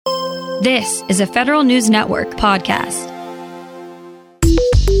This is a Federal News Network podcast.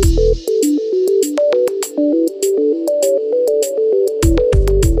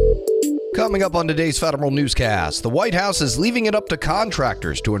 Coming up on today's Federal Newscast, the White House is leaving it up to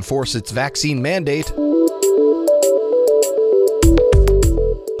contractors to enforce its vaccine mandate.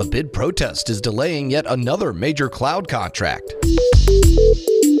 A bid protest is delaying yet another major cloud contract.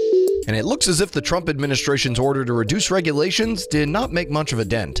 And it looks as if the Trump administration's order to reduce regulations did not make much of a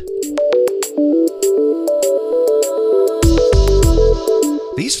dent.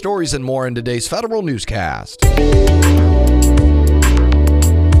 These stories and more in today's Federal Newscast.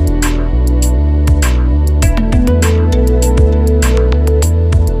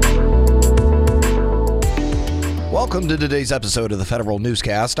 Welcome to today's episode of the Federal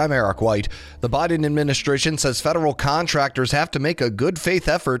Newscast. I'm Eric White. The Biden administration says federal contractors have to make a good faith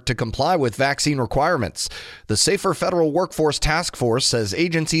effort to comply with vaccine requirements. The Safer Federal Workforce Task Force says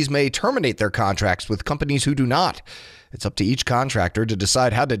agencies may terminate their contracts with companies who do not. It's up to each contractor to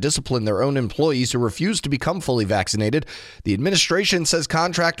decide how to discipline their own employees who refuse to become fully vaccinated. The administration says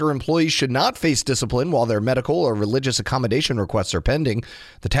contractor employees should not face discipline while their medical or religious accommodation requests are pending.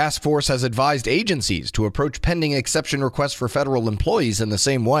 The task force has advised agencies to approach pending exception requests for federal employees in the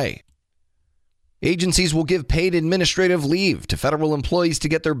same way. Agencies will give paid administrative leave to federal employees to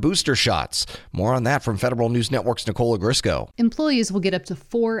get their booster shots. More on that from Federal News Network's Nicole Ogrysko. Employees will get up to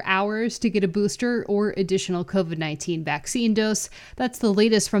 4 hours to get a booster or additional COVID-19 vaccine dose. That's the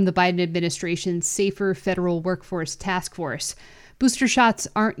latest from the Biden administration's Safer Federal Workforce Task Force. Booster shots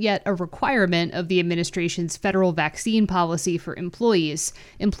aren't yet a requirement of the administration's federal vaccine policy for employees.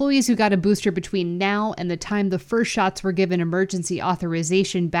 Employees who got a booster between now and the time the first shots were given emergency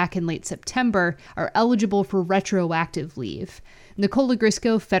authorization back in late September are eligible for retroactive leave. Nicole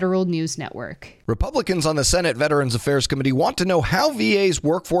Ogrysko, Federal News Network. Republicans on the Senate Veterans Affairs Committee want to know how VA's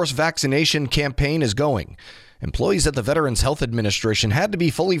workforce vaccination campaign is going. Employees at the Veterans Health Administration had to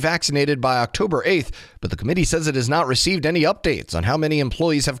be fully vaccinated by October 8th, but the committee says it has not received any updates on how many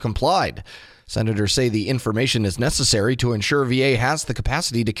employees have complied. Senators say the information is necessary to ensure VA has the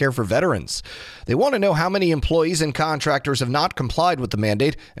capacity to care for veterans. They want to know how many employees and contractors have not complied with the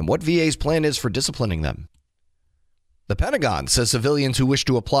mandate and what VA's plan is for disciplining them. The Pentagon says civilians who wish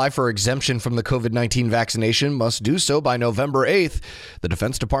to apply for exemption from the COVID-19 vaccination must do so by November 8th. The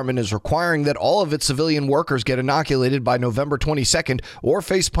Defense Department is requiring that all of its civilian workers get inoculated by November 22nd or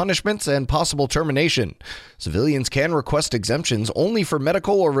face punishments and possible termination. Civilians can request exemptions only for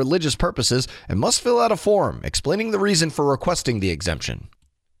medical or religious purposes and must fill out a form explaining the reason for requesting the exemption.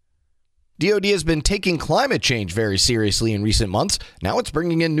 DoD has been taking climate change very seriously in recent months. Now it's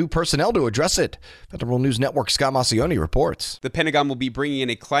bringing in new personnel to address it. Federal News Network Scott Maucione reports. The Pentagon will be bringing in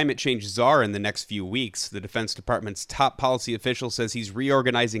a climate change czar in the next few weeks. The Defense Department's top policy official says he's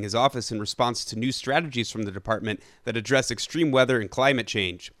reorganizing his office in response to new strategies from the department that address extreme weather and climate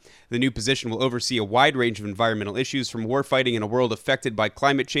change. The new position will oversee a wide range of environmental issues, from warfighting in a world affected by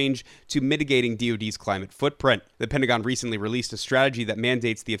climate change to mitigating DoD's climate footprint. The Pentagon recently released a strategy that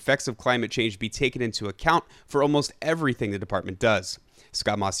mandates the effects of climate change be taken into account for almost everything the department does.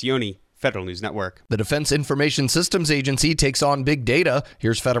 Scott Maucione, Federal News Network. The Defense Information Systems Agency takes on big data.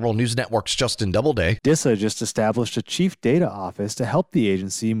 Here's Federal News Network's Justin Doubleday. DISA just established a chief data office to help the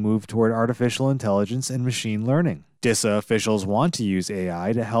agency move toward artificial intelligence and machine learning. DISA officials want to use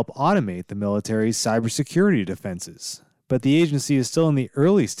AI to help automate the military's cybersecurity defenses, but the agency is still in the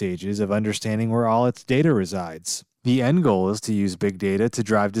early stages of understanding where all its data resides. The end goal is to use big data to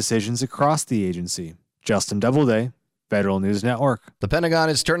drive decisions across the agency. Justin Doubleday, Federal News Network. The Pentagon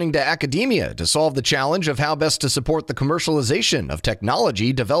is turning to academia to solve the challenge of how best to support the commercialization of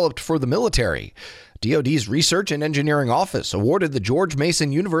technology developed for the military. DoD's Research and Engineering Office awarded the George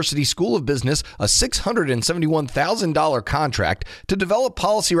Mason University School of Business a $671,000 contract to develop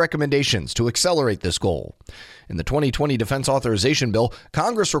policy recommendations to accelerate this goal. In the 2020 Defense Authorization Bill,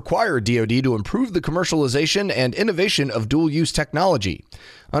 Congress required DoD to improve the commercialization and innovation of dual-use technology.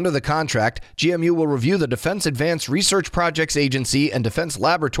 Under the contract, GMU will review the Defense Advanced Research Projects Agency and Defense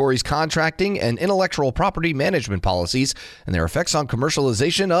Laboratories contracting and intellectual property management policies and their effects on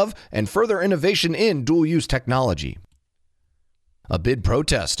commercialization of and further innovation in dual-use technology. A bid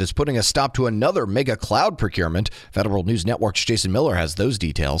protest is putting a stop to another mega cloud procurement. Federal News Network's Jason Miller has those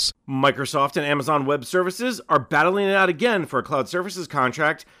details. Microsoft and Amazon Web Services are battling it out again for a cloud services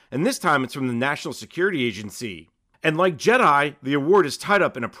contract, and this time it's from the National Security Agency. And like JEDI, the award is tied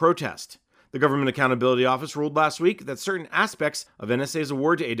up in a protest. The Government Accountability Office ruled last week that certain aspects of NSA's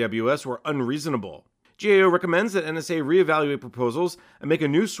award to AWS were unreasonable. GAO recommends that NSA reevaluate proposals and make a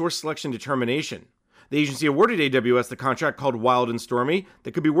new source selection determination. The agency awarded AWS the contract called Wild and Stormy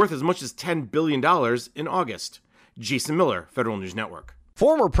that could be worth as much as $10 billion in August. Jason Miller, Federal News Network.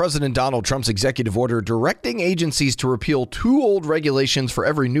 Former President Donald Trump's executive order directing agencies to repeal 2 old regulations for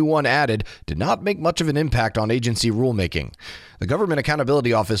every new one added did not make much of an impact on agency rulemaking. The Government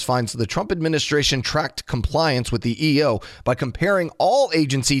Accountability Office finds the Trump administration tracked compliance with the EO by comparing all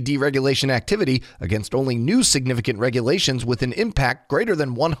agency deregulation activity against only new significant regulations with an impact greater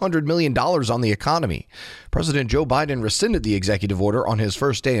than $100 million on the economy. President Joe Biden rescinded the executive order on his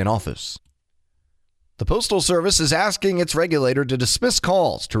first day in office. The Postal Service is asking its regulator to dismiss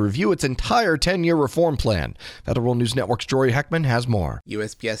calls to review its entire 10-year reform plan. Federal News Network's Jory Heckman has more.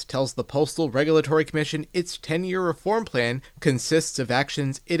 USPS tells the Postal Regulatory Commission its 10-year reform plan consists of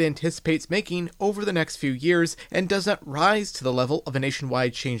actions it anticipates making over the next few years and does not rise to the level of a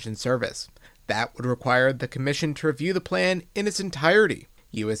nationwide change in service. That would require the Commission to review the plan in its entirety.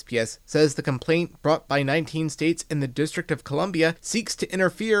 USPS says the complaint brought by 19 states and the District of Columbia seeks to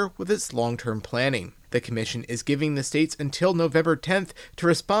interfere with its long-term planning. The Commission is giving the states until November 10th to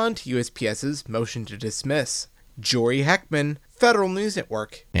respond to USPS's motion to dismiss. Jory Heckman, Federal News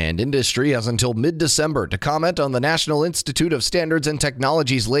Network. And industry has until mid-December to comment on the National Institute of Standards and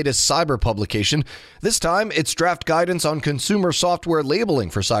Technology's latest cyber publication. This time, it's draft guidance on consumer software labeling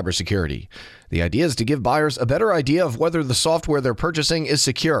for cybersecurity. The idea is to give buyers a better idea of whether the software they're purchasing is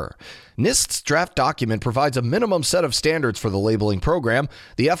secure. NIST's draft document provides a minimum set of standards for the labeling program.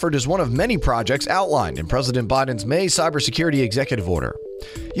 The effort is one of many projects outlined in President Biden's May cybersecurity executive order.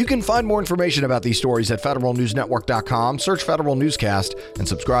 You can find more information about these stories at federalnewsnetwork.com, search Federal Newscast, and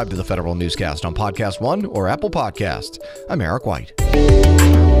subscribe to the Federal Newscast on Podcast One or Apple Podcasts. I'm Eric White.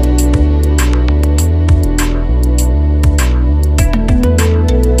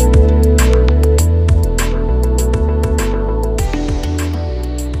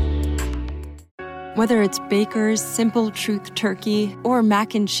 Whether it's Baker's Simple Truth Turkey or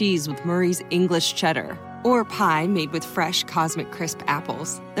mac and cheese with Murray's English Cheddar or pie made with fresh Cosmic Crisp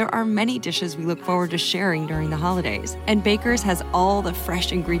apples, there are many dishes we look forward to sharing during the holidays. And Baker's has all the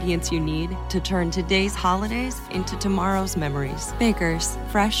fresh ingredients you need to turn today's holidays into tomorrow's memories. Baker's,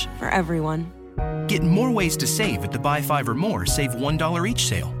 fresh for everyone. Get more ways to save at the Buy 5 or More Save $1 each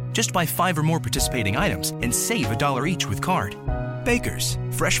sale. Just buy 5 or more participating items and save $1 each with card. Baker's,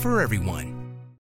 fresh for everyone.